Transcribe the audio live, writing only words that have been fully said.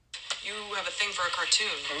You have a thing for a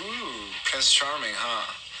cartoon. Ooh, Prince Charming,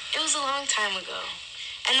 huh? It was a long time ago.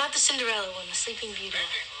 And not the Cinderella one, the Sleeping Beauty.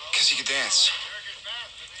 Because he could dance.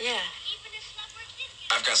 Yeah.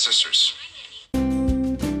 I've got sisters.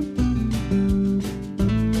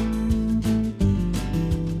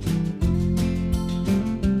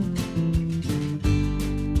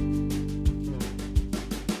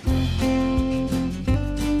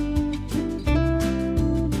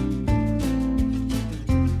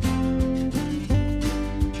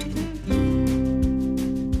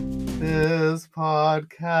 This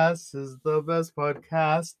podcast is the best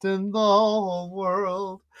podcast in the whole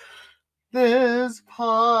world. This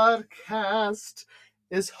podcast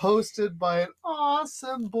is hosted by an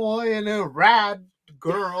awesome boy and a rad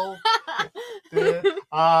girl.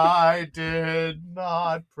 I did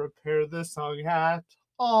not prepare this song at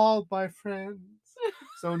all, my friends.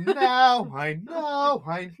 So now I know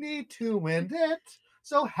I need to end it.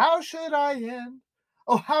 So how should I end?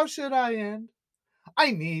 Oh, how should I end?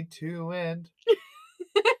 I need to end.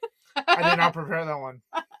 I did not prepare that one.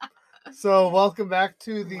 So welcome back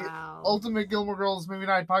to the Ultimate Gilmore Girls Movie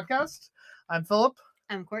Night podcast. I'm Philip.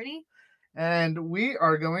 I'm Courtney. And we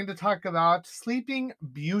are going to talk about Sleeping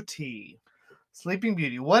Beauty. Sleeping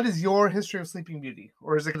Beauty. What is your history of Sleeping Beauty?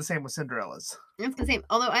 Or is it the same with Cinderella's? It's the same.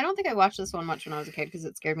 Although I don't think I watched this one much when I was a kid because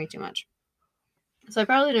it scared me too much. So I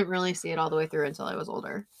probably didn't really see it all the way through until I was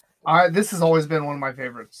older. This has always been one of my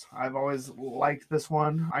favorites. I've always liked this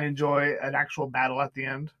one. I enjoy an actual battle at the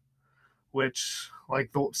end, which,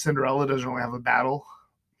 like, the Cinderella doesn't really have a battle.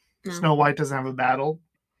 No. Snow White doesn't have a battle.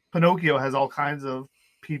 Pinocchio has all kinds of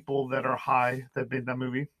people that are high that made that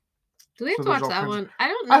movie. Do we have So to watch there's that all one? kinds I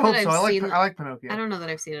don't know I hope that so. I've seen. I like Pinocchio. I don't know that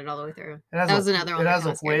I've seen it all the way through. That was another one. It that has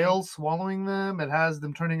kinda a scared me. whale swallowing them. It has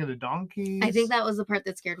them turning into donkeys. I think that was the part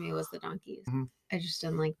that scared me was the donkeys. Mhm. I just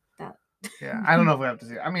didn't like that. Yeah, I don't know if we have to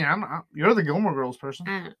see it. I mean, you're the Gilmore Girls person.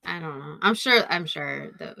 I don't know. I'm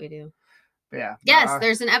sure that we do. But yeah. Yes,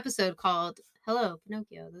 there's an episode called "Hello,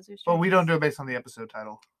 Pinocchio." Those are. But we strange. don't do it based on the episode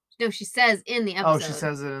title. No, she says in the episode. Oh, she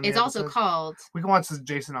says it in the It's also episode? called. We can watch this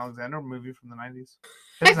Jason Alexander movie from the 90s.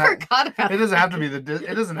 I forgot about It doesn't have to be the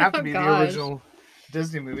the original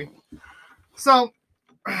Disney movie. So,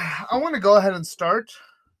 I want to go ahead and start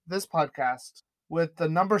this podcast with the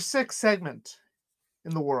number 6 segment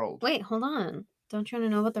in the world. Wait, hold on. Don't you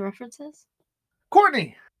want to know what the reference is?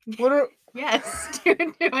 Courtney, what are Yes. do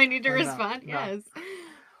I need to No, respond? no. Yes.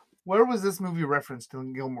 where was this movie referenced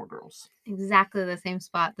in Gilmore Girls? Exactly the same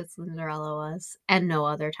spot that Cinderella was, and no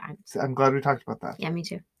other times. I'm glad we talked about that. Yeah, me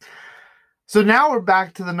too. So now we're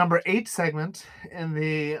back to the number 8 segment in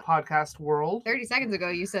the podcast world. 30 seconds ago,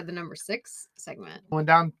 you said the number 6 segment. Went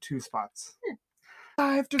down 2 spots.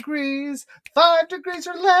 5 degrees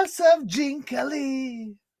or less of Gene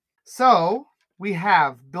Kelly. So we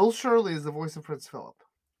have Bill Shirley as the voice of Prince Philip.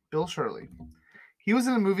 Bill Shirley. He was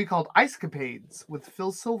in a movie called Ice Capades with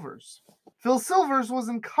Phil Silvers. Phil Silvers was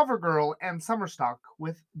in CoverGirl and Summerstock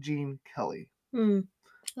with Gene Kelly. I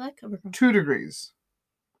like CoverGirl. 2 degrees.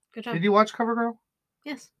 Good job. Did you watch CoverGirl?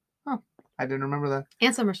 Yes. I didn't remember that.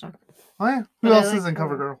 And Summerstock. Oh yeah. Who But I else like is in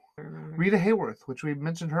CoverGirl? I remember. Rita Hayworth, which we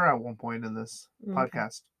mentioned her at one point in this Okay.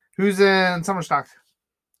 podcast. Who's in Summerstock?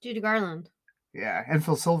 Judy Garland. Yeah, and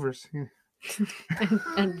Phil Silvers.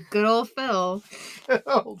 and good old Phil.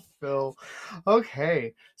 Oh, Phil.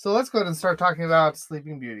 Okay, so let's go ahead and start talking about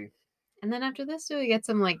Sleeping Beauty. And then after this, do we get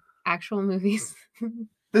some like actual movies?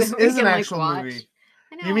 This that we is an can, like, actual watch? movie.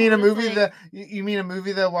 I know, You mean a but it's movie like- that you mean a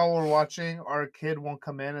movie that while we're watching, our kid won't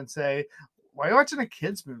come in and say, "Why are you watching a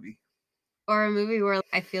kids movie?" Or a movie where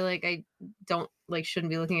I feel like I shouldn't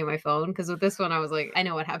be looking at my phone, because with this one I was like, I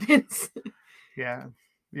know what happens. Yeah.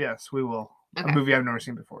 Yes, we will. Okay. A movie I've never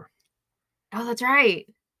seen before, Oh, that's right.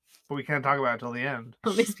 but we can't talk about it till the end.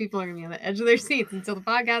 All these people are gonna be on the edge of their seats until the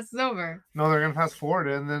podcast is over. No, they're gonna fast forward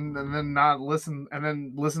it and then not listen and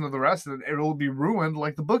then listen to the rest, and it will be ruined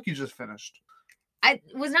like the book you just finished. I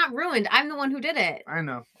was not ruined. I'm the one who did it. I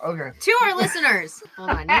know. Okay. To our listeners, hold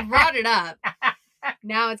on, you brought it up.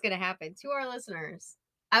 Now it's gonna happen. To our listeners,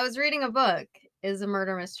 I was reading a book. Is a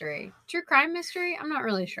murder mystery, true crime mystery. I'm not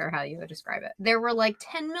really sure how you would describe it. There were like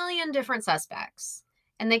 10 million different suspects,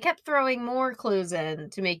 and they kept throwing more clues in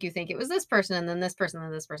to make you think it was this person and then this person and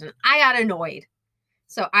then this person. I got annoyed,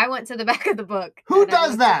 so I went to the back of the book. Who and I does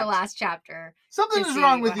looked at that? The last chapter. Something to is see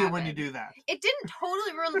wrong with what you when you happened. do that. It didn't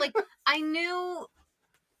totally ruin. Like I knew.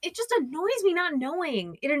 It just annoys me not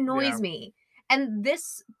knowing. It annoys Yeah. me. And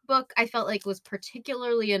this book I felt like was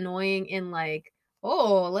particularly annoying in like,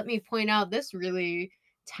 oh, let me point out this really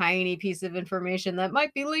tiny piece of information that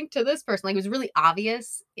might be linked to this person. Like it was really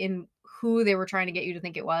obvious in who they were trying to get you to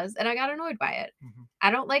think it was, and I got annoyed by it. Mhm.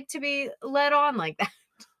 I don't like to be led on like that.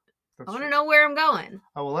 That's I want to true. know where I'm going.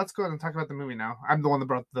 Oh, well, let's go ahead and talk about the movie now. I'm the one that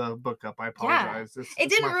brought the book up. I apologize. It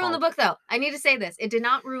didn't ruin the book, though. I need to say this. It did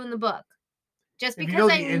not ruin the book. Just If you because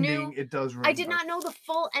know I the ending, knew... it does ruin I the did book. not know the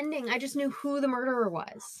full ending. I just knew who the murderer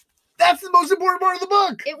was. That's the most important part of the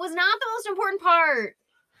book! It was not the most important part.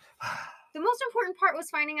 The most important part was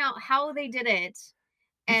finding out how they did it.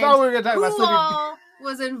 You And thought we were going to talk about who Sleeping all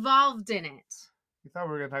was involved in it. You thought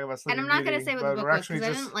we were going to talk about And Sleeping I'm not going to Beauty, say what but the book we're was actually because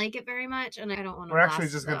I just didn't like it very much, and I don't want to. we're actually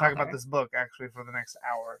just going to talk about this book actually for the next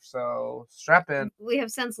hour. So strap in. We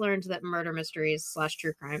have since learned that murder mysteries /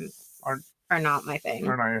 true crime are not my thing.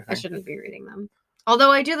 Or not your I thing. shouldn't be reading them.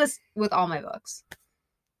 Although I do this with all my books.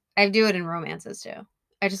 I do it in romances too.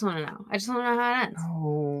 I just want to know. I just want to know how it ends.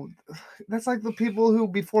 No, that's like the people who,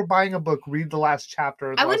 before buying a book, read the last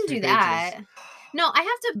chapter. Or the I last wouldn't few do pages. that. No, I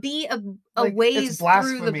have to be a Like, ways it's through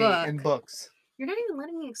blasphemy the book. in books. You're not even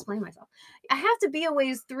letting me explain myself. I have to be a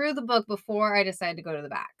ways through the book before I decide to go to the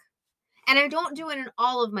back. And I don't do it in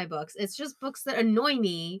all of my books. It's just books that annoy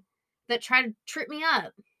me that try to trip me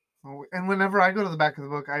up. Oh, and whenever I go to the back of the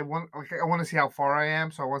book, I want to see how far I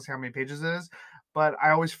am, so I want to see how many pages it is. But I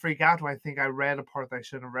always freak out when I think I read a part that I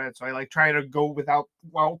shouldn't have read. So I like try to go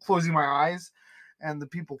while closing my eyes, and the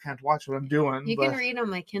people can't watch what I'm doing. You but can read on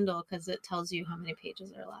my Kindle because it tells you how many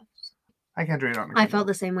pages are left. I can't read it on. I felt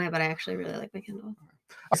the same way, but I actually really like my Kindle.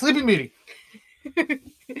 Sleeping Beauty.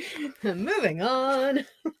 Moving on.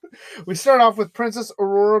 We start off with Princess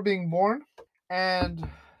Aurora being born, and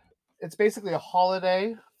it's basically a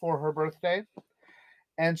holiday for her birthday.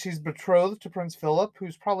 And she's betrothed to Prince Philip,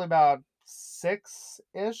 who's probably about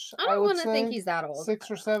 6-ish. I don't would want to think say. he's that old.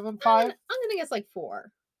 6 or 7, I'm 5. gonna guess like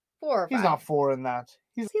 4 or 5. He's not 4 in that.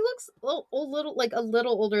 He looks a little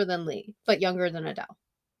older than Lee, but younger than Adele.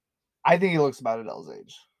 I think he looks about Adele's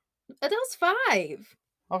age. Adele's 5.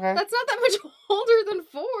 Okay. That's not that much older than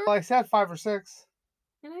 4. Well, I said 5 or 6.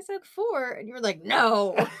 And I said 4, and you were like,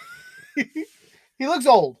 no. He looks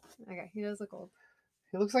old. Okay, he does look old.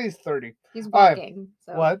 He looks like he's 30. He's All right. walking.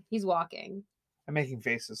 So What? He's walking. I'm making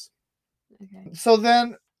faces. Okay. So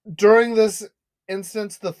then, during this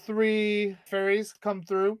instance, the 3 fairies come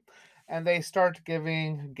through, and they start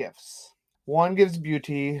giving gifts. One gives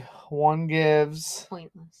beauty. One gives...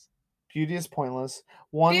 Pointless. Beauty is pointless.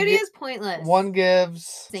 Beauty is pointless. One gives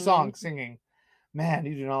singing. Man,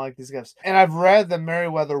 you do not like these gifts. And I've read that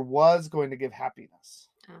Meriwether was going to give happiness.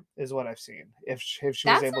 Oh. Is what I've seen. If she was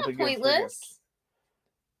That's able not to give her pointless. gift.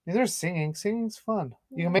 Neither is singing. Singing's fun.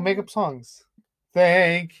 You can make up songs.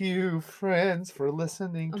 Thank you, friends, for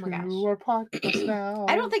listening Oh my to gosh. our podcast now.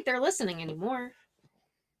 I don't think they're listening anymore.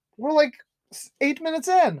 We're like 8 minutes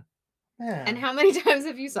in. Man. And how many times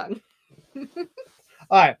have you sung?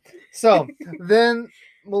 All right. So then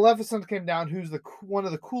Maleficent came down, who's one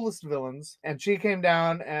of the coolest villains, and she came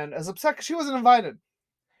down and is upset because she wasn't invited.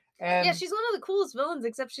 And Yeah, she's one of the coolest villains,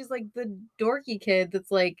 except she's like the dorky kid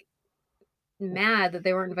that's like mad that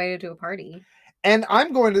they weren't invited to a party. And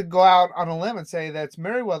I'm going to go out on a limb and say that it's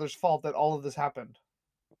Meriwether's fault that all of this happened.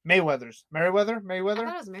 Mayweather's. Meriwether? I Meriwether?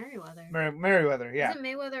 thought it was Merryweather. Meriwether, yeah. Isn't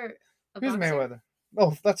Mayweather a Who's boxer? Mayweather?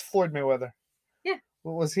 Oh, that's Floyd Mayweather. Yeah.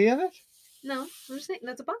 Well, was he in it? No, I'm just saying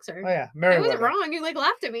that's a boxer. Oh, yeah. I Meriwether. wasn't wrong. You like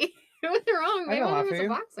laughed at me. I wasn't wrong. I didn't laugh Mayweather at was a you.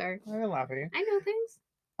 boxer. I didn't laugh at you. I know things.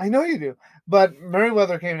 I know you do. But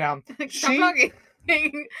Meriwether came down. Stop talking.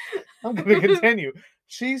 I'm going to continue.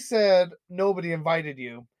 She said nobody invited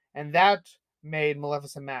you, and that made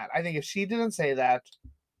Maleficent mad. I think if she didn't say that,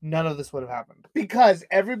 none of this would have happened. Because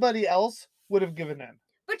everybody else would have given in.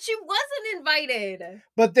 But she wasn't invited.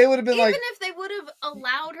 But they would have been Even like, if they would have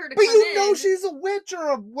allowed her to but come you in. know she's a witch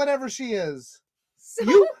or whatever she is.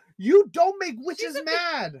 So You don't make witches She's a-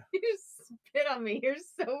 mad. you spit on me. You're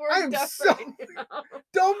so I'm worked up so- right now.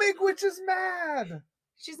 Don't make witches mad.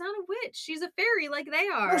 She's not a witch. She's a fairy like they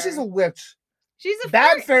are. No, she's a witch. She's a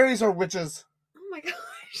Bad fairy. fairies are witches. Oh my gosh.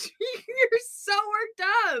 You're so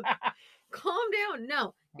worked up. Calm down.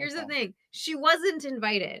 No, here's the Okay. thing. She wasn't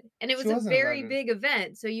invited. And it was She a wasn't very invited. big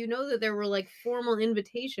event. So you know that there were like formal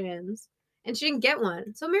invitations. And she didn't get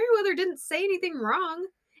one. So Meriwether didn't say anything wrong.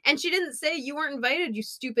 And she didn't say you weren't invited, you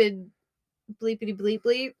stupid bleepity bleep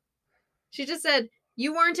bleep. She just said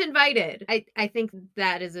you weren't invited. I think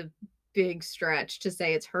that is a big stretch to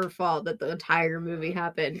say it's her fault that the entire movie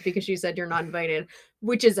happened because she said you're not invited,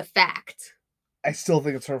 which is a fact. I still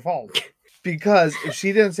think it's her fault. Because if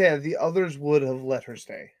she didn't say it, the others would have let her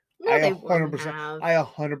stay. No, I they 100%. wouldn't have. I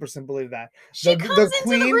 100% believe that. She the comes into the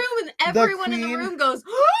queen- room and everyone in the queen- room goes,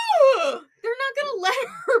 oh! They're not going to let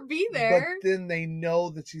her be there. But then they know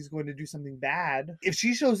that she's going to do something bad. If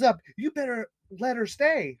she shows up, you better let her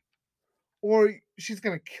stay. or she's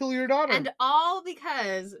gonna kill your daughter. And all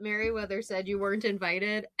because Merriweather said you weren't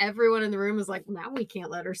invited. Everyone in the room was like, now we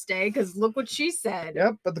can't let her stay because look what she said.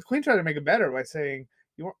 Yep, but the queen tried to make it better by saying,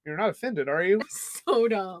 "You're not offended, are you?" So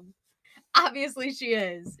dumb. Obviously she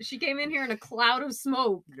is. She came in here in a cloud of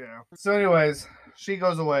smoke. Yeah. So, anyways, she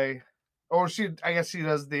goes away, or I guess she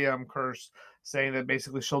does the curse, saying that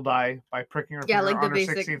basically she'll die by pricking her Yeah, finger like the on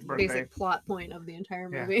her 16th birthday. basic plot point of the entire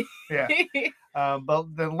Yeah. movie. Yeah.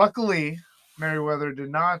 But then luckily, Merriweather did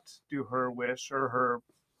not do her wish or her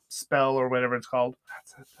spell or whatever it's called.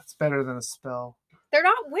 That's better than a spell. They're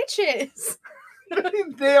not witches.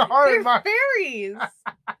 They are. They're fairies.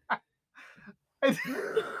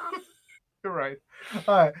 You're right.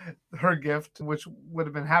 Her gift, which would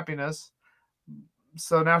have been happiness.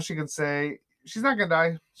 So now she can say she's not gonna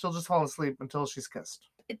die. She'll just fall asleep until she's kissed.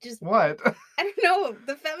 It just, What? I don't know.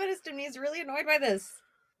 The feminist in me is really annoyed by this.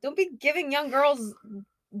 Don't be giving young girls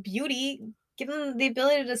beauty. Give them the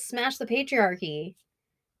ability to smash the patriarchy.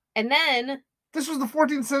 And then, This was the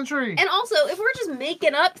 14th century. and also, if we're just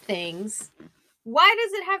making up things, why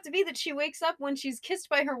does it have to be that she wakes up when she's kissed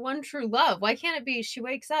by her one true love? Why can't it be she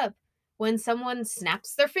wakes up when someone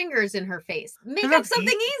snaps their fingers in her face? Make up that's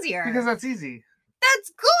something easier. Because that's easy.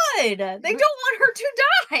 That's good. They don't want her to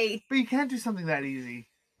die. But you can't do something that easy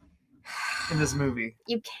in this movie.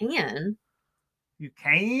 You can. You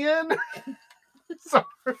can? Sorry.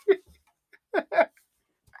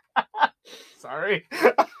 Sorry.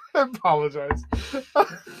 I apologize.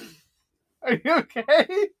 Are you okay?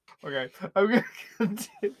 Okay, I'm gonna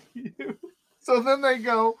continue. So then they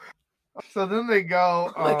go. Oh my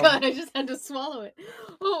god, I just had to swallow it.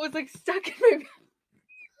 Oh, it was like stuck in my mouth.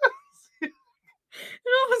 It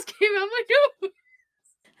almost came out my nose.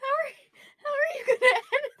 How are you gonna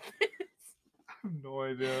edit this? I have no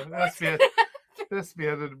idea. This be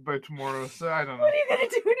edited by tomorrow, so I don't know. What are you gonna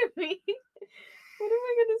do to me? What am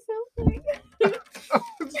I gonna sound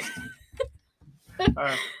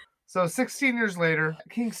like? So 16 years later,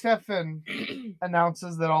 King Stefan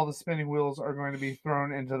announces that all the spinning wheels are going to be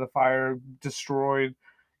thrown into the fire, destroyed,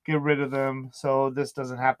 get rid of them, so this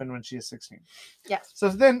doesn't happen when she is 16. Yes. So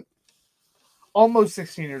then, almost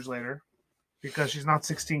 16 years later, because she's not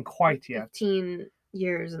 16 quite yet. 15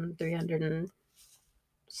 years and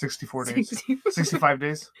 364 days. 65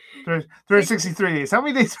 days. 363 days. How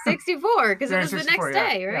many days? 64, because it was the 364,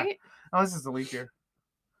 next day, yeah. right? Oh, this is the leap year.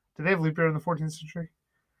 Did they have leap year in the 14th century?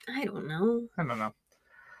 I don't know. I don't know.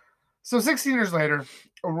 So 16 years later,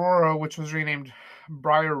 Aurora, which was renamed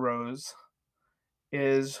Briar Rose,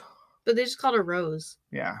 is... But they just called her Rose.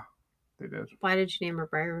 Yeah, they did. Why did you name her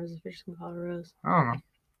Briar Rose if you're just gonna call her Rose? I don't know.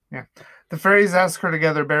 Yeah. The fairies ask her to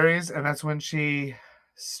gather berries, and that's when she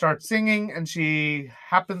starts singing, and she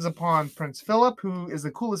happens upon Prince Philip, who is the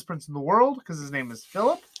coolest prince in the world, because his name is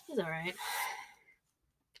Philip. He's alright.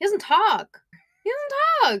 He doesn't talk.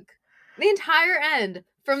 The entire end.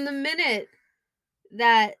 From the minute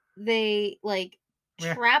that they,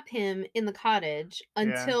 trap him in the cottage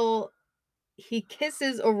until he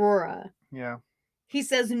kisses Aurora. Yeah. He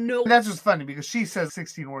says no. That's just funny, because she says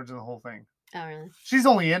 16 words in the whole thing. Oh, really? She's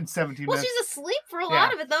only in 17 Well, minutes. she's asleep for a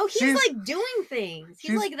lot of it, though. He's She's- doing things.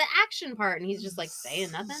 He's like the action part, and he's just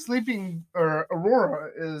saying nothing. Sleeping, or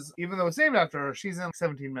Aurora is, even though it's named after her, she's in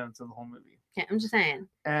 17 minutes of the whole movie. Yeah, I'm just saying.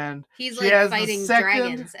 And He's she has the fighting second-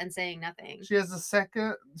 dragons and saying nothing. she has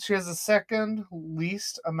the second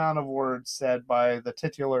least amount of words said by the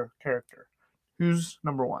titular character. Who's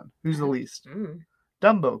number one? Who's the least?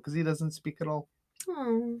 Dumbo, because he doesn't speak at all.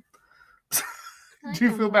 Oh. Do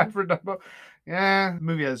you feel bad for Dumbo? Yeah, the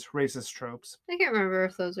movie has racist tropes. I can't remember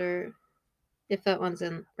if that one's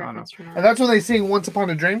in I don't know. reference or not. And that's when they sing Once Upon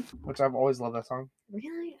a Dream, which I've always loved that song.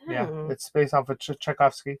 Really? Yeah, Oh. it's based off of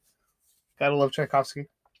Tchaikovsky. Gotta love Tchaikovsky.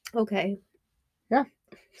 Okay.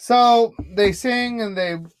 So they sing and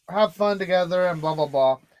they have fun together and blah, blah,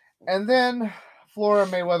 blah. And then Flora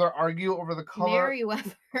and Mayweather argue over the color.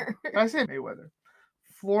 Merriweather. Did I say Mayweather?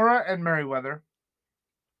 Flora and Merriweather,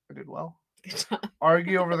 I did well, Good job.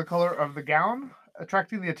 argue over the color of the gown,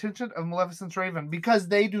 attracting the attention of Maleficent's Raven, because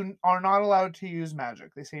they are not allowed to use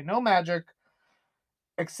magic. They say no magic,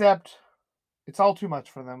 except it's all too much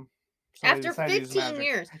for them. So they After decide to use 15 magic.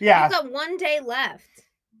 years. Yeah. You've got 1 day left.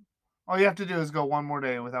 All you have to do is go one more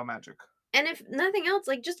day without magic. And if nothing else,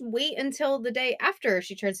 just wait until the day after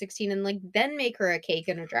she turns 16 and then make her a cake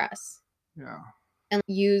and a dress. Yeah. And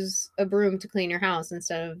use a broom to clean your house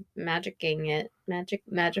instead of magicking it.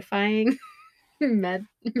 Magifying?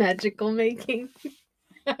 Magical making.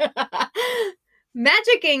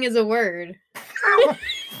 Magicking is a word. No,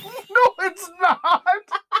 it's not.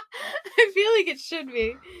 I feel like it should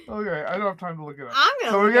be. Okay, I don't have time to look it up. I'm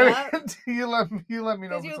gonna So we're look it gonna up. continue. You let me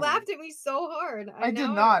know. Because you laughed at me so hard. I did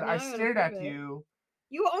now not. now I I'm gonna stared prove at it. you.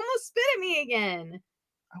 You almost spit at me again.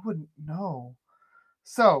 I wouldn't know.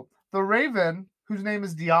 So the Raven, whose name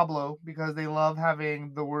is Diablo, because they love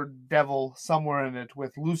having the word devil somewhere in it,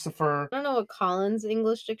 with Lucifer. I don't know what Collins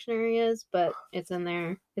English Dictionary is, but it's in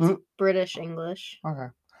there. It's British English. Okay.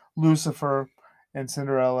 Lucifer and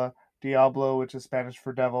Cinderella, Diablo, which is Spanish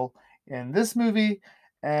for devil, in this movie,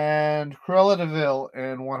 and Cruella de Vil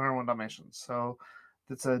in 101 Dalmatians. So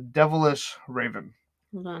it's a devilish raven.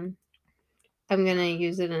 Hold on. I'm going to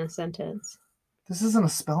use it in a sentence. This isn't a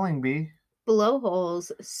spelling bee.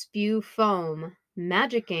 Blowholes spew foam,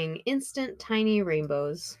 magicking instant tiny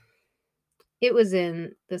rainbows. It was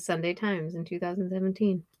in the Sunday Times in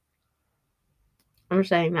 2017. I'm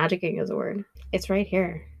saying magicking is a word. It's right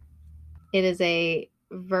here. It is a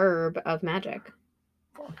verb of magic.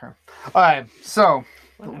 Okay. All right. So,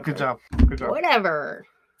 Whatever. good job. Good job. Whatever.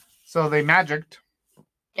 So they magicked.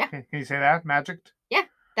 Yeah. Can you say that? Magicked? Yeah.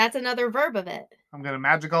 That's another verb of it. I'm going to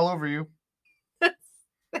magic all over you.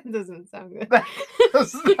 That doesn't sound good.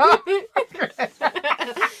 That's not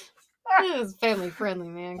This is family friendly,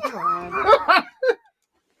 man. Come on.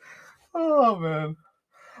 Oh, man.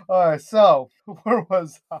 All right. So, where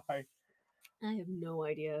was I? I have no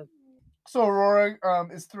idea. So Aurora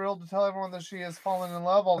is thrilled to tell everyone that she has fallen in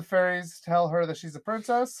love. All the fairies tell her that she's a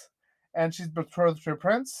princess and she's betrothed to a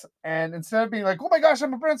prince. And instead of being like, oh my gosh,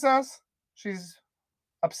 I'm a princess, she's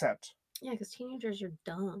upset. Yeah, because teenagers are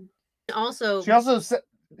dumb. Also, She also said,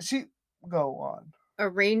 go on.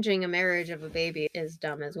 Arranging a marriage of a baby is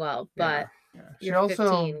dumb as well. But Yeah. She you're also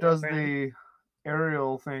 15, does girlfriend. the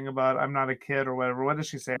Ariel thing about I'm not a kid or whatever. What does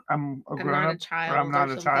she say? I'm a I'm grown not up a child. or I'm not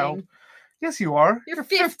or a child. something. Yes, you are. You're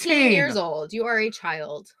 15 years old. You are a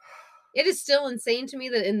child. It is still insane to me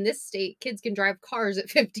that in this state, kids can drive cars at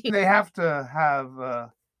 15. They have to have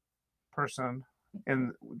a person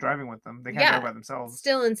in driving with them. They can't drive by themselves.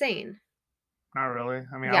 Still insane. Not really.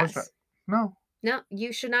 I mean, Yes. No. No,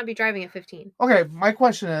 you should not be driving at 15. Okay, my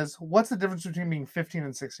question is, what's the difference between being 15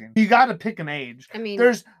 and 16? You got to pick an age. I mean,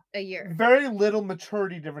 There's a year. very little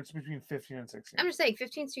maturity difference between 15 and 16. I'm just saying,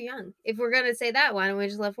 15's too young. If we're going to say that, why don't we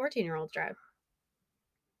just let 14-year-olds drive?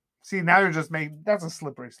 See, now you're just making, that's a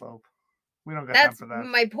slippery slope. We don't got time That's for that.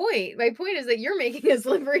 my point. My point is that you're making a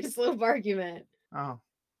slippery slope argument. Oh,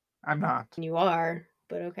 I'm not. You are,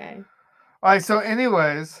 but okay. All right, so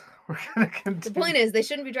anyways, we're going to continue. The point is, they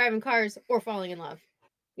shouldn't be driving cars or falling in love.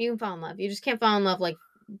 You can fall in love. You just can't fall in love, like,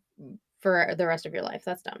 for the rest of your life.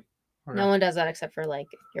 That's dumb. Okay. No one does that except for, like,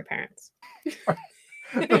 your parents.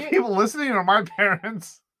 The people listening are my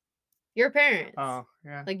parents. Your parents. Oh,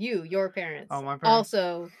 yeah. Like your parents. Oh, my parents.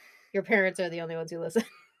 Also, your parents are the only ones who listen.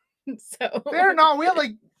 So They're not. We had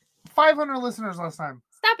like 500 listeners last time.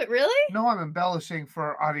 Stop it, really? No, I'm embellishing for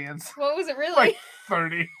our audience. What was it really? Like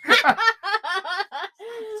 30.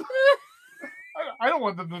 I don't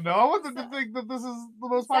want them to know. I want them to think that this is the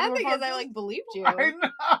most Sad popular because I podcast. like believed you. I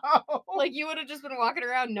know. Like you would have just been walking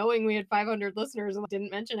around knowing we had 500 listeners and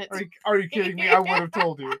didn't mention it. Are you kidding me? I would have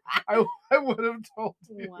told you. I would have told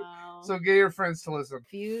you. Wow. So get your friends to listen.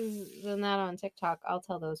 Views than that on TikTok, I'll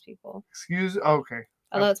tell those people. Okay.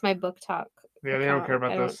 Although it's my book talk. Yeah, they don't account. care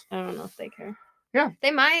about this. I don't know if they care. Yeah.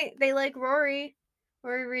 They might. They like Rory.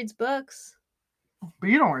 Rory reads books. But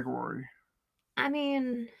you don't like Rory. I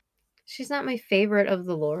mean, she's not my favorite of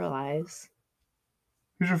the Loreleis.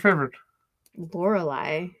 Who's your favorite?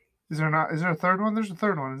 Lorelei. Is there a third one? There's a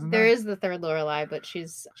third one, isn't there? There is the third Lorelei, but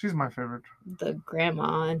she's my favorite. the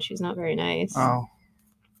grandma, and she's not very nice. Oh.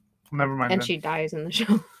 Never mind. And then. she dies in the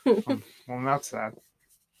show. Well, that's sad.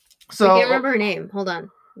 I So can't remember her name. Hold on.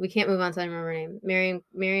 We can't move on to I remember her name.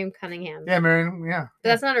 Miriam Cunningham. Yeah, Marion. Yeah. But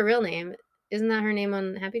that's not her real name. Isn't that her name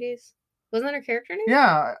on Happy Days? Wasn't that her character name?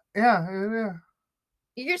 Yeah.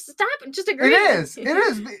 You're stop. Just agree. It is.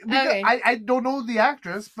 Because Okay. I don't know the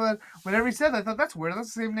actress, but whenever he said that, I thought that's weird.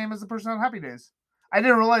 That's the same name as the person on Happy Days. I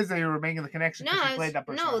didn't realize that you were making the connection. No, 'cause she played that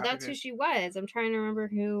person on Happy that's who Days. she was. I'm trying to remember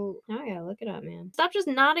who. Oh, I gotta look it up, man. Stop just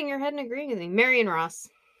nodding your head and agreeing with me. Marion Ross.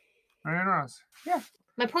 Marion Ross. Yeah.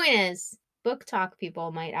 My point is, book talk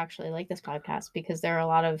people might actually like this podcast because there are a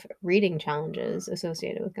lot of reading challenges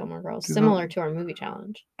associated with Gilmore Girls, similar to our movie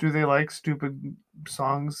challenge. Do they like stupid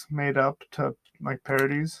songs made up to like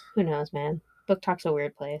parodies? Who knows, man? Book talk's a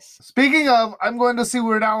weird place. Speaking of, I'm going to see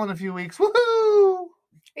Weird Al in a few weeks. Woohoo!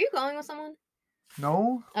 Are you going with someone?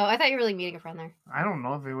 No, Oh, I thought you were like meeting a friend there. I don't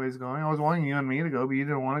know if anybody's going. I was wanting you and me to go, but you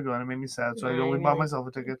didn't want to go, and it made me sad. So I No, only I bought really- myself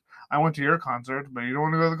a ticket. I went to your concert, but you don't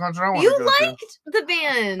want to go to the concert I want You to go to. liked the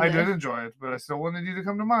band. I did enjoy it, but I still wanted you to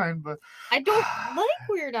come to mine. But I don't like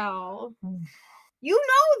Weird Al. You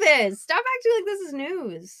know this. Stop acting like this is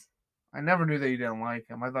news. I never knew that you didn't like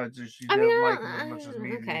him. I thought just you I didn't mean, like him as much as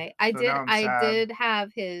me. okay. So now I'm I sad. did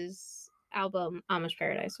have his album Amish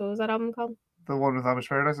Paradise. What was that album called? The one with Amish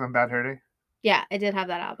Paradise on Bad Hair Day. Yeah, I did have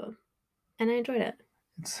that album, and I enjoyed it.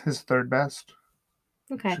 It's his third best.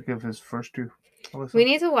 Okay. Should give his first two a listen. We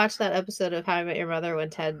need to watch that episode of How I Met Your Mother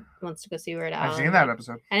when Ted wants to go see Weird Al. I've seen that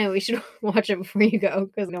episode. I know we should watch it before you go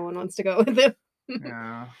because no one wants to go with him.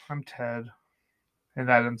 Yeah, I'm Ted in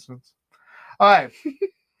that instance. All right.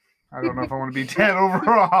 I don't know if I want to be Ted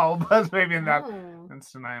overall, but maybe in that No.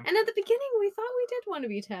 instant I am. And at the beginning, we thought we did want to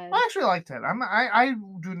be Ted. I actually like Ted. I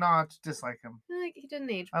do not dislike him. Like he didn't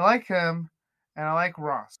age. I like him, and I like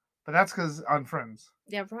Ross. But that's because on Friends.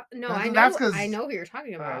 Yeah, no, That's- I know. that's 'cause- I know who you're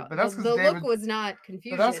talking about. but that's the 'cause look David- was not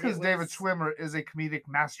confusion. But that's because it David was- Schwimmer is a comedic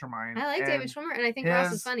mastermind. I like and David Schwimmer, and I think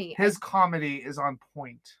Ross is funny. His comedy is on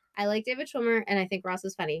point. I like David Schwimmer, and I think Ross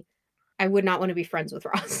is funny. I would not want to be friends with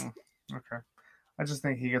Ross Okay. I just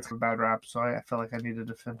think he gets a bad rap, so I feel like I need to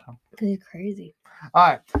defend him. because he's crazy. All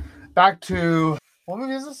right, back to what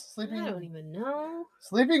movie is this? I don't even know.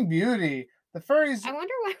 Sleeping Beauty. The furries. I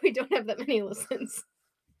wonder why we don't have that many listens.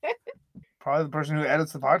 Probably the person who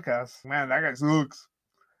edits the podcast. Man, that guy sucks.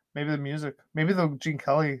 Maybe the music. Maybe the Gene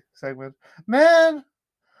Kelly segment. Man,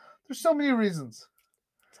 there's so many reasons.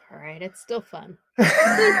 It's all right. It's still fun.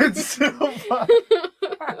 It's still fun.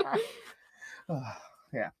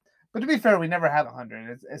 Yeah. But to be fair, we never had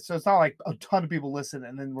 100. So it's not like a ton of people listen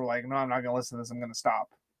and then we're like, no, I'm not going to listen to this. I'm going to stop.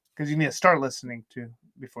 Because you need to start listening to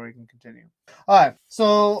before you can continue. All right.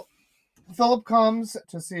 So Philip comes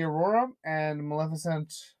to see Aurora and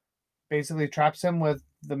Maleficent basically traps him with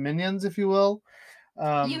the minions, if you will.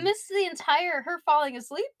 You missed the entire her falling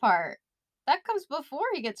asleep part. That comes before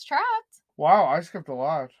he gets trapped. Wow, I skipped a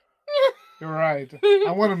lot. You're right.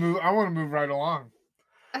 I want to move right along.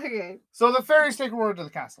 Okay. So the fairies take Aurora to the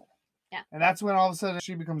castle. Yeah. And that's when all of a sudden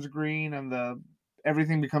she becomes green and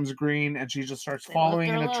everything becomes green and she just starts They following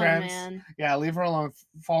left in her a alone, trance. man. Yeah, leave her alone.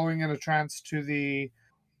 Following in a trance to the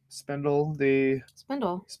spindle.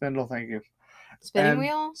 Spindle, thank you. Spinning And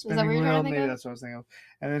wheel? Is that what Spinning you're wheel, trying to think maybe of? that's what I was thinking of.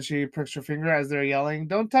 And then she pricks her finger as they're yelling,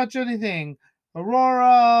 "Don't touch anything,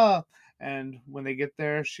 Aurora!" And when they get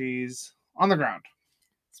there, she's on the ground.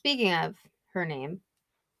 Speaking of her name,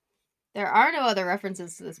 there are no other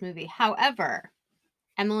references to this movie. However,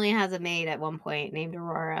 Emily has a maid at one point named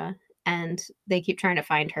Aurora, and they keep trying to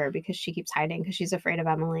find her because she keeps hiding because she's afraid of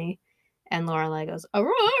Emily. And Lorelai goes,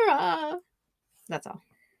 "Aurora!" That's all.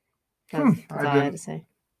 That's all I had to say.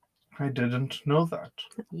 I didn't know that.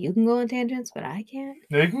 You can go on tangents, but I can't.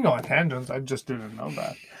 No, you can go on tangents. I just didn't know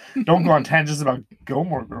that. Don't go on tangents about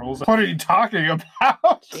Gilmore Girls. What are you talking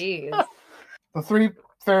about? Jeez. The three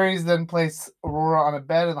fairies then place Aurora on a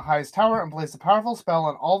bed in the highest tower and place a powerful spell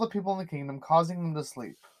on all the people in the kingdom, causing them to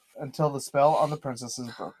sleep until the spell on the princess is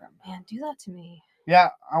broken. Man, do that to me. Yeah,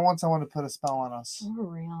 I want someone to put a spell on us. For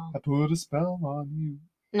real. I put a spell on you.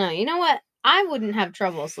 No, you know what? I wouldn't have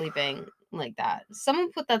trouble sleeping like that.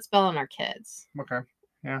 Someone put that spell on our kids. Okay.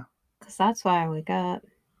 Because that's why I wake up.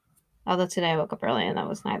 Although today I woke up early and that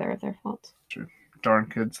was neither of their fault. Darn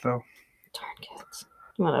kids, though. Darn kids.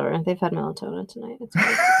 Whatever. They've had melatonin tonight. It's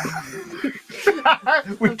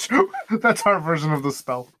great. That's our version of the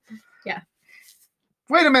spell. Yeah.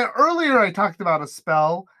 Wait a minute. Earlier I talked about a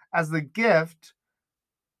spell as the gift.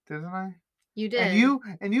 Didn't I? You did.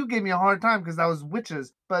 And you gave me a hard time because that was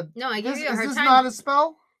witches. But No, I gave you a is hard this time. not a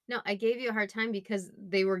spell? No, I gave you a hard time because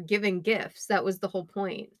they were giving gifts. That was the whole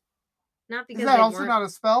point. Not because Is that they also weren't. not a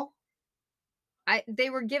spell? They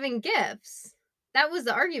were giving gifts. That was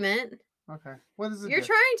the argument. Okay. What is a You're gift?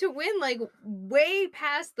 trying to win like way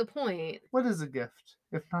past the point. What is a gift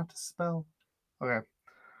if not a spell? Okay.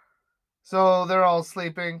 So they're all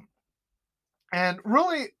sleeping. And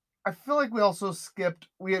really, I feel like we also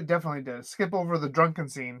definitely did skip over the drunken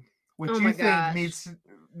scene, which Oh you my think gosh.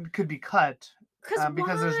 could be cut.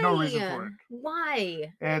 Because there's no reason for it.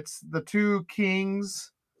 Why? It's the two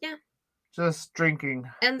kings. Yeah. Just drinking.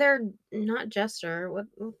 And they're not jester. What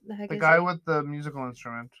the heck The is guy he? with the musical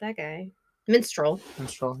instrument. That guy. Minstrel.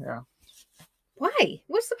 Minstrel, yeah. Why?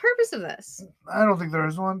 What's the purpose of this? I don't think there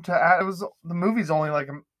is one to add. The movie's only like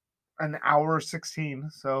an hour 16,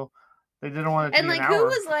 so they didn't want it to And be like, an who hour.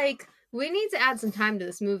 was like, we need to add some time to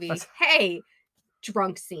this movie. That's- Hey,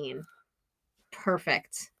 drunk scene.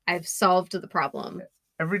 Perfect. I've solved the problem.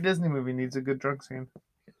 Every Disney movie needs a good drunk scene.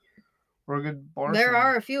 Or a good bar There scene.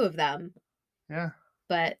 are a few of them, Yeah.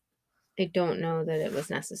 but I don't know that it was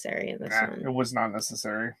necessary in this It one. was not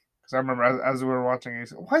necessary. Because I remember as we were watching, he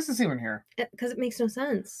said, why is this even here? Because it makes no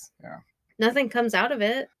sense. Yeah. Nothing comes out of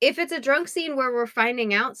it. If it's a drunk scene where we're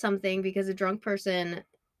finding out something because a drunk person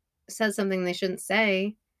says something they shouldn't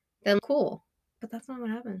say, then cool. But that's not what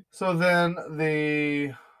happened. So then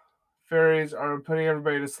the fairies are putting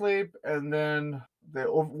everybody to sleep, and then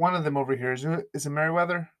one of them overhears. Is it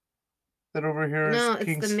Merryweather that overhears? No, it's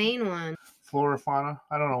King's the main one. Flora, Fauna.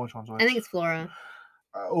 I don't know which one's which. I think it's Flora.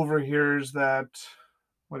 Overhears that.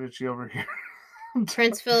 What did she overhear?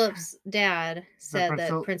 Prince Philip's dad said Prince that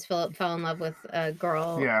Philip- Prince Philip fell in love with a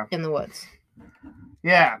girl Yeah. in the woods.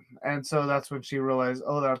 Yeah, and so that's when she realized,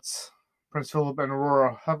 oh, that's Prince Philip and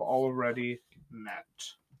Aurora have already met.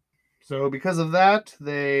 So because of that,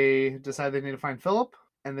 they decide they need to find Philip,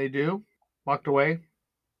 and they do. Locked away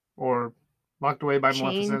by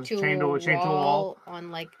Maleficent. Chained to a wall.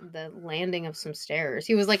 On like the landing of some stairs.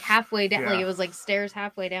 He was like halfway down. Like Yeah. it was like stairs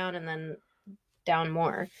halfway down and then down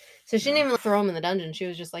more. So she didn't even throw him in the dungeon. She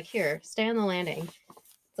was just like, here, stay on the landing.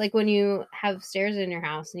 It's like when you have stairs in your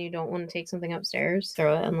house and you don't want to take something upstairs,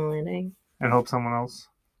 throw it on the landing. And hope someone else.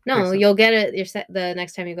 No, Takes it. you'll get it the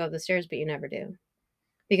next time you go up the stairs, but you never do.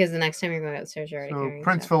 Because the next time you're going up the stairs, you're already So carrying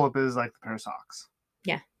Prince stuff. Philip is like the pair of socks.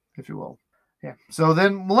 Yeah. If you will. Yeah. So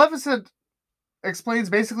then Maleficent explains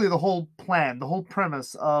basically the whole plan, the whole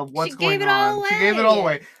premise of what's going gave it all on. She gave it all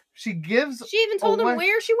away. away. She gives She even told away- him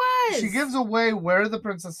where she was. She gives away where the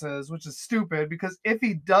princess is, which is stupid because if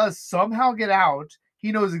he does somehow get out,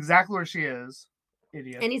 he knows exactly where she is.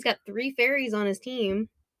 Idiot. And he's got 3 fairies on his team.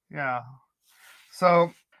 Yeah.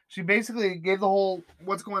 So she basically gave the whole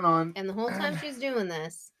what's going on. And the whole time she's doing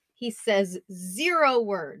this, he says 0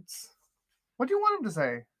 words. What do you want him to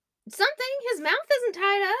say? Something. His mouth isn't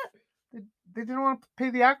tied up. They didn't want to pay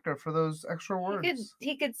the actor for those extra words.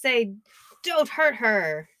 He could say, "Don't hurt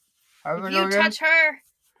her. How does If it go you again? touch her,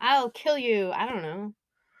 I'll kill you." I don't know.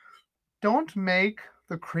 Don't make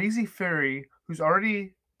the crazy fairy who's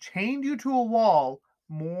already chained you to a wall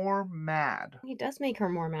more mad. He does make her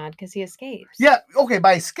more mad because he escapes. Yeah, okay,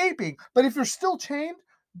 by escaping. But if you're still chained,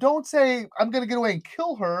 don't say, I'm going to get away and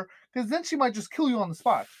kill her, because then she might just kill you on the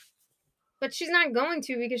spot. But she's not going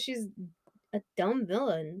to because she's a dumb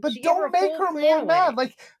villain. But She gave don't a make whole her plan more away. mad.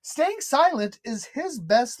 Like, staying silent is his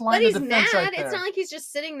best line But he's of defense mad. right there. It's not like he's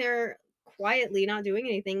just sitting there quietly, not doing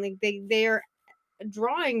anything. Like they're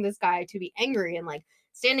drawing this guy to be angry and like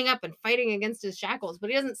standing up and fighting against his shackles, but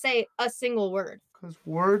he doesn't say a single word. Because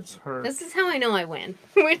words hurt. This is how I know I win.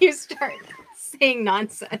 When you start saying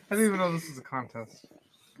nonsense. I didn't even know this was a contest.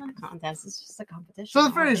 It's not a contest, it's just a competition. So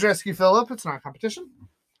the fairies rescue Philip. It's not a competition.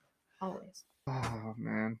 Always. Oh,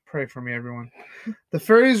 man. Pray for me, everyone. The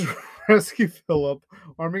fairies rescue Philip,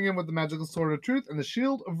 arming him with the magical sword of truth and the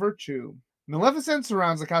shield of virtue. Maleficent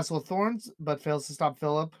surrounds the castle of thorns, but fails to stop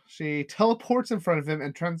Philip. She teleports in front of him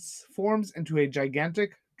and transforms into a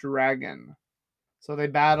gigantic dragon. So they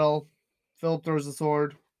battle. Philip throws the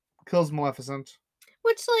sword, kills Maleficent.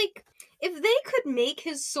 Which, like, if they could make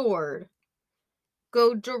his sword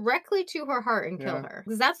go directly to her heart and kill Yeah. her,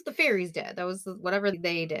 because that's what the fairies did. That was whatever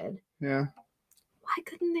they did. Yeah. Why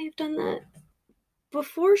couldn't they have done that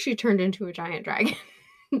before she turned into a giant dragon?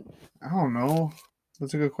 I don't know.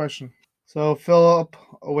 That's a good question. So Philip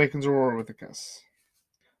awakens Aurora with a kiss,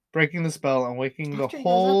 breaking the spell and waking After the he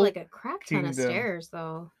whole... goes up like a crap ton of kingdom. stairs,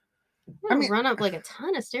 though. I mean- Run up like a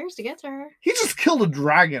ton of stairs to get to her. He just killed a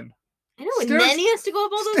dragon. I know, and Stairs- then he has to go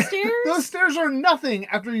up all those stairs. Those stairs are nothing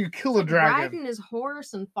after you kill a dragon. Riding his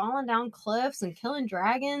horse and falling down cliffs and killing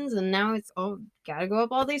dragons, and now it's gotta go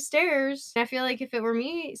up all these stairs. I feel like if it were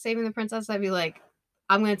me saving the princess, I'd be like,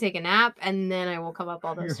 I'm gonna take a nap and then I will come up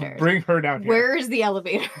all those stairs. Bring her down here. Where is the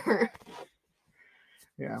elevator?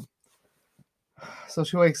 Yeah. So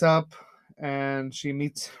she wakes up and she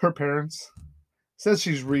meets her parents. Says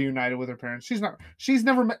she's reunited with her parents. She's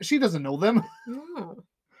never met, she doesn't know them. No.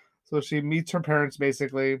 So she meets her parents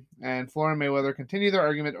basically, and Flora and Mayweather continue their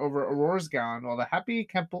argument over Aurora's gown while the happy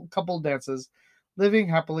couple dances, living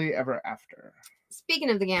happily ever after. Speaking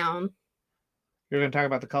of the gown, You're going to talk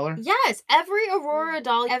about the color? yes, every Aurora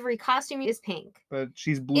doll, every costume is pink. But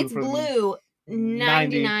she's blue It's for the blue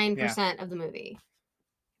 90, 99% of the movie.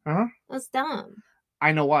 Uh-huh. That's dumb.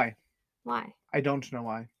 I know why. Why? I don't know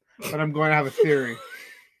why. But I'm going to have a theory.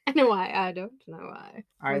 I know why. I don't know why.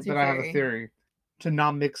 What's your I have a theory. To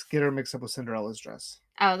not get her mixed up with Cinderella's dress.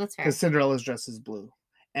 Oh, that's fair. Because Cinderella's dress is blue.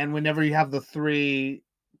 And whenever you have the 3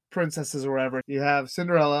 princesses or whatever, you have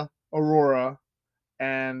Cinderella, Aurora,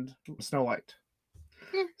 and Snow White.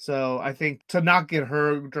 Yeah. So I think to not get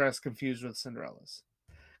her dress confused with Cinderella's.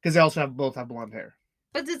 Because they also both have blonde hair.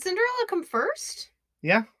 But did Cinderella come first?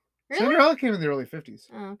 Yeah. Really? Cinderella came in the early 50s.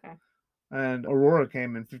 Oh, okay. And Aurora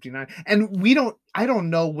came in 59. And I don't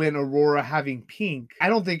know when Aurora having pink. I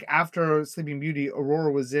don't think after Sleeping Beauty,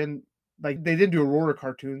 Aurora was in, like, they didn't do Aurora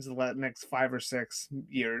cartoons the next 5 or 6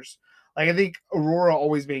 years. Like, I think Aurora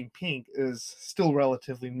always being pink is still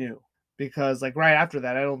relatively new. Because, like, right after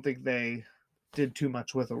that, I don't think they did too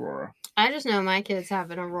much with Aurora. I just know my kids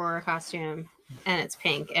have an Aurora costume, and it's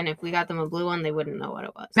pink. And if we got them a blue one, they wouldn't know what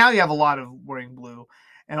it was. Now you have a lot of wearing blue.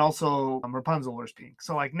 And also, Rapunzel wears pink.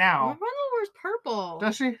 So, like, now... Rapunzel wears purple.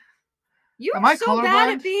 Does she? You Am are I so bad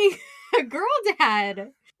colorblind? at being a girl dad.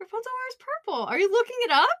 Rapunzel wears purple. Are you looking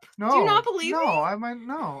it up? No. Do you not believe me?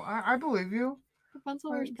 I believe you.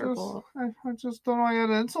 Rapunzel wears purple. I just don't know why you had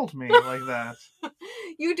to insult me like that.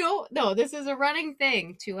 You don't. No, this is a running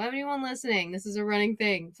thing. To anyone listening, this is a running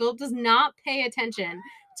thing. Philip does not pay attention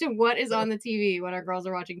to what is on the TV when our girls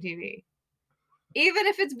are watching TV. Even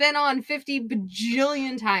if it's been on 50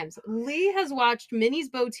 bajillion times. Lee has watched Minnie's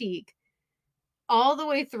Boutique all the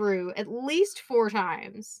way through at least 4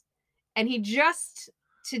 times. And he just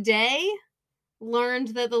today learned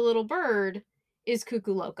that the little bird is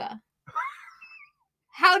Cuckoo Loca.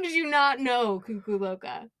 How did you not know Cuckoo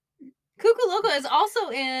Loca? Cuckoo Loca is also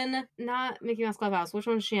in, not Mickey Mouse Clubhouse. Which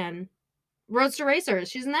one is she in? Roadster Racers.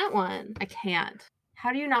 She's in that one. I can't.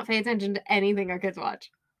 How do you not pay attention to anything our kids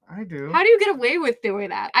watch? I do. How do you get away with doing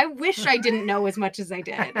that? I wish I didn't know as much as I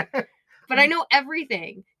did. But I know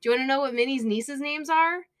everything. Do you want to know what Minnie's nieces' names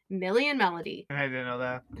are? Millie and Melody. I didn't know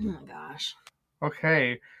that. Oh my gosh.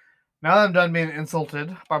 Okay. Now that I'm done being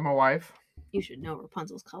insulted by my wife. You should know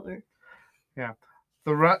Rapunzel's color. Yeah.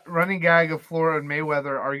 The running gag of Flora and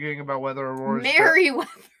Mayweather arguing about whether Aurora's... Merryweather.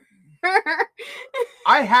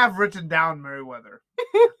 I have written down Merryweather.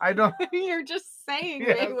 I don't... You're just saying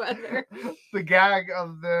Yeah. Mayweather. The gag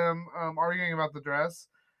of them arguing about the dress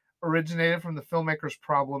originated from the filmmaker's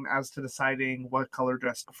problem as to deciding what color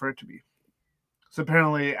dress for it to be. So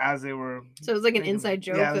apparently, as they were... So it was like an inside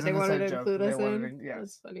joke Yeah, it that was they an wanted inside to joke include that us they wanted in. to- yes.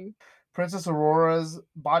 That's funny. Princess Aurora's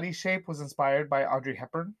body shape was inspired by Audrey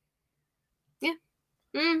Hepburn.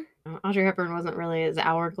 Audrey Hepburn wasn't really as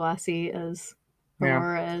hourglassy as Yeah.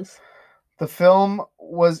 Aurora is. The film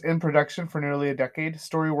was in production for nearly a decade.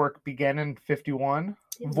 Story work began in 51.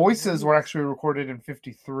 Voices were actually recorded in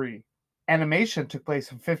 53. Animation took place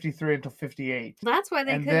from 53 until 58. That's why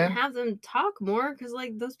they And couldn't then- have them talk more, because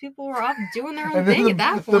like those people were off doing their own And then thing at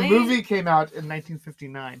that point. the movie came out in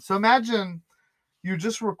 1959. So imagine you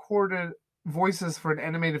just recorded voices for an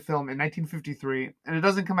animated film in 1953, and it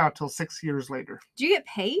doesn't come out till 6 years later. Do you get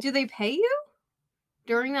paid? Do they pay you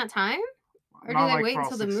during that time? Or do Not they like wait for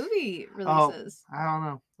all until the 6. movie Oh. releases? I don't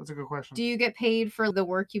know. That's a good question. Do you get paid for the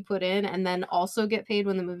work you put in and then also get paid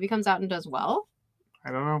when the movie comes out and does well? I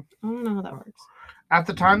don't know. I don't know how that works. At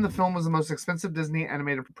the time, the film was the most expensive Disney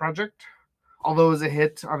animated project. Although it was a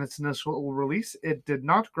hit on its initial release, it did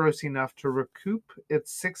not gross enough to recoup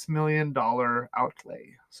its $6 million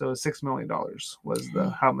outlay. So $6 million was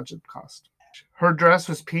how much it cost. Her dress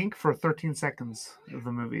was pink for 13 seconds of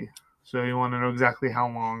the movie. So you want to know exactly how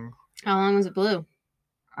long? How long was it blue?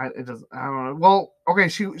 I don't know. Well, okay,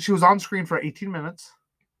 she was on screen for 18 minutes.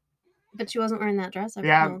 But she wasn't wearing that dress every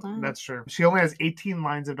Yeah, single time. that's true. She only has 18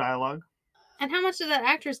 lines of dialogue. And how much did that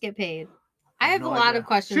actress get paid? I have No a lot idea. of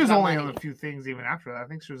questions. She was about only money. on a few things even after that. I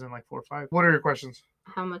think she was in like 4 or 5. What are your questions?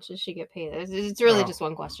 How much does she get paid? It's really Oh. just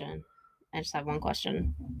one question. I just have one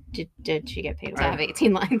question. Did she get paid? Because I have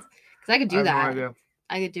 18 lines. Because I could do I have that. no idea.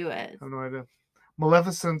 I could do it. I have no idea.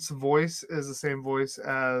 Maleficent's voice is the same voice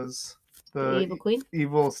as The Evil Queen?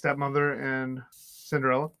 evil stepmother in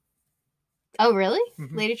Cinderella. Oh, really?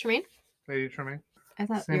 Mhm. Lady Tremaine? Lady Tremaine. I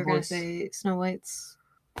thought Same you were going to voice. say Snow White's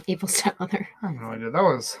evil stepmother. I have no idea. That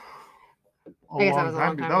was a I guess that long was a time.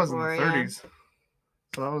 long time That was before, in the yeah. 30s.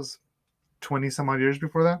 So that was 20 some odd years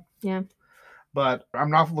before that. Yeah. But I'm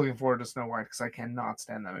not looking forward to Snow White because I cannot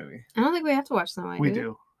stand that movie. I don't think we have to watch Snow White. We do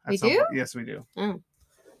do. We some do? point. Yes, we do. Oh.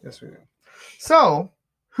 Yes, we do. So,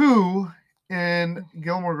 who in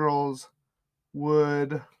Gilmore Girls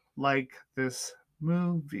would like this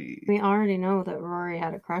movie? We already know that Rory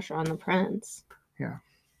had a crush on the prince.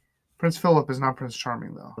 Prince Philip is not Prince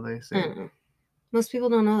Charming, though. They say. Most people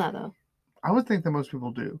don't know that, though. I would think that most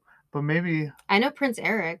people do, but maybe I know Prince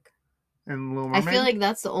Eric. in Little I Mermaid. feel like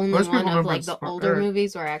that's the only Most one people know of like Prince the older Eric.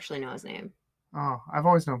 movies where I actually know his name. Oh, I've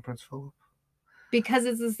always known Prince Philip. Because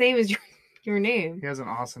it's the same as your name. He has an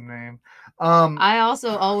awesome name. I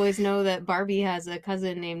also always know that Barbie has a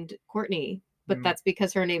cousin named Courtney, but Mm. that's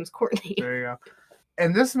because her name's Courtney. There you go.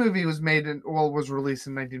 And this movie was was released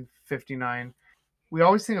in 1959. we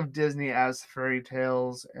always think of Disney as fairy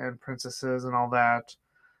tales and princesses and all that.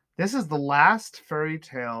 This is the last fairy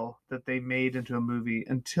tale that they made into a movie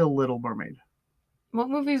until Little Mermaid. What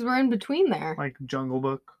movies were in between there? Like Jungle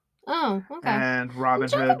Book. Oh, okay. And Robin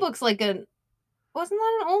Jungle Hood. Book's like a... Wasn't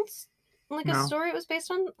that an old... Like a No. story it was based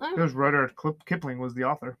on? Oh, It was Rudyard Kipling was the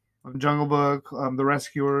author. Jungle Book, The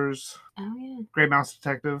Rescuers, oh yeah. Great Mouse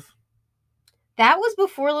Detective. That was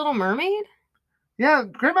before Little Mermaid? Yeah,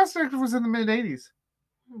 Great Mouse Detective was in the mid-'80s.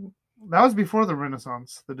 Hmm. That was before the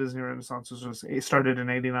Renaissance. The Disney Renaissance it started in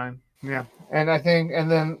 89. Yeah. And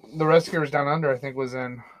then The Rescuers Down Under, I think, was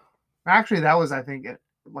in... Actually, that was, I think,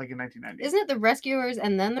 like in 1990. Isn't it The Rescuers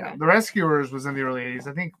and then the... Yeah, The Rescuers was in the early 80s.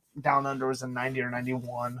 I think Down Under was in 90 or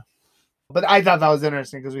 91. But I thought that was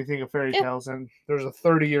interesting because we think of fairy tales and there's a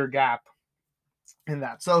 30-year gap in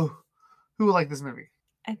that. So, who would like this movie?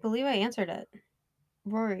 I believe I answered it.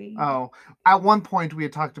 Rory. Oh, at one point we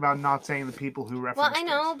had talked about not saying the people who referenced Well, I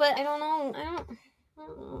know, it. but I don't know. I don't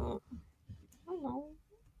know.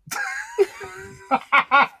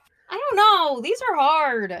 I don't know. These are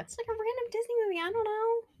hard. It's like a random Disney movie. I don't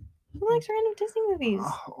know. Who likes random Disney movies?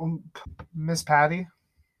 Miss Patty?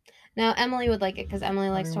 No, Emily would like it because Emily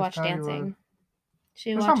likes think to Miss watch Patty dancing. would.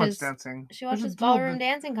 She There's not much watches. dancing. She There's watches a little ballroom bit-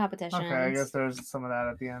 dancing competitions. Okay, I guess there's some of that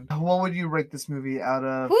at the end. What would you rate this movie out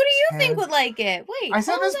of Who do you 10? think would like it? Wait, I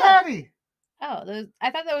said hold Miss up. Patty. Oh,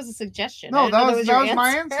 I thought that was a suggestion. No, I didn't know that was your my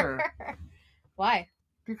answer. Why?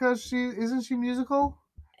 Because isn't she musical?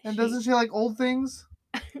 And She- doesn't she like old things?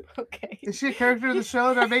 Okay. Is she a character in the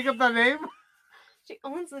show? Did I make up that name? She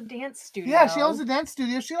owns the dance studio. Yeah, she owns a dance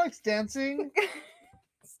studio. She likes dancing.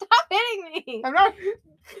 Stop hitting me. I'm not.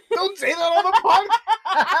 Don't say that on the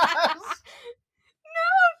podcast.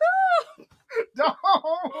 No. Don't.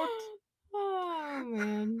 Oh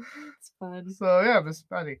man, it's fun. So yeah, Miss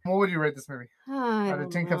Patty. What would you rate this movie? I Out of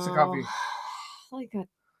don't 10 cups of know. coffee. Like a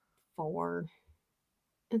 4.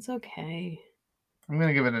 It's okay. I'm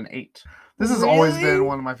gonna give it an 8. This has always Really? been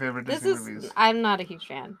one of my favorite This Disney is. movies. I'm not a huge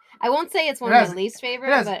fan. I won't say it's one It of has- my least favorite.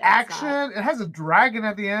 It has but it's action. not. It has a dragon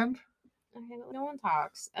at the end. Okay, no one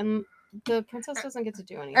talks, and the princess doesn't get to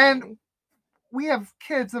do anything. And- We have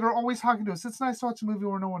kids that are always talking to us. It's nice to watch a movie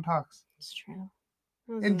where no one talks. It's true.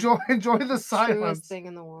 That was Enjoy the Truest silence. thing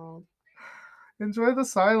in the world. Enjoy the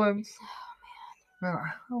silence. Man,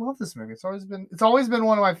 I love this movie. It's always been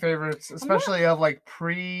one of my favorites, especially of like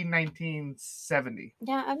pre-1970.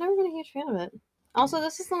 Yeah, I've never been a huge fan of it. Also,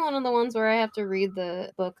 this is one of the ones where I have to read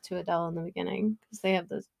the book to Adele in the beginning because they have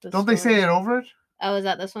the Don't they say story. it over it? Oh, is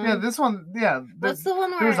that this one? Yeah, this one. Yeah, What's the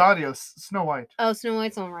one where? there's audio. Snow White. Oh, Snow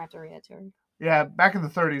White's the one where I have to read it to her. Yeah, back in the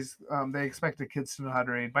 30s, they expected kids to know how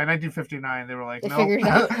to read. By 1959, they were like, They no, figured it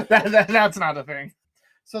out." that's not a thing.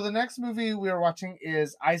 So the next movie we are watching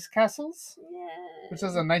is Ice Castles, Yeah. which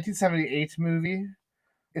is a 1978 movie.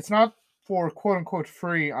 It's not for quote-unquote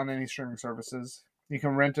free on any streaming services. You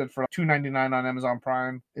can rent it for $2.99 on Amazon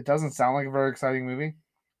Prime. It doesn't sound like a very exciting movie.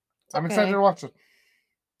 I'm excited okay. to watch it.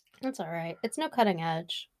 It's all right. It's no cutting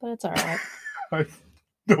edge, but it's all right. I have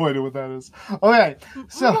no idea what that is. Okay,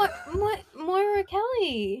 so... Moira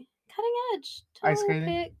Kelly, cutting edge, toe Ice skating?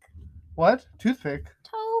 pick, What? Toothpick?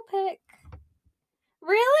 toe pick.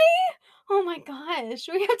 Really? Oh my gosh,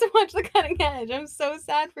 we have to watch the cutting edge. I'm so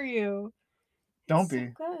sad for you. Don't It's so be.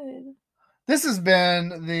 good. This has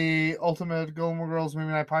been the Ultimate Gilmore Girls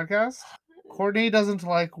Movie Night Podcast. Courtney doesn't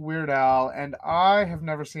like Weird Al, and I have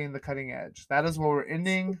never seen The Cutting Edge. That is what we're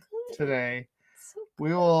ending Good. today. So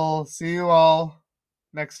We will see you all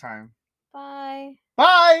next time. bye.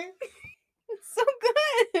 Bye! It's so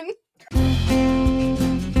good.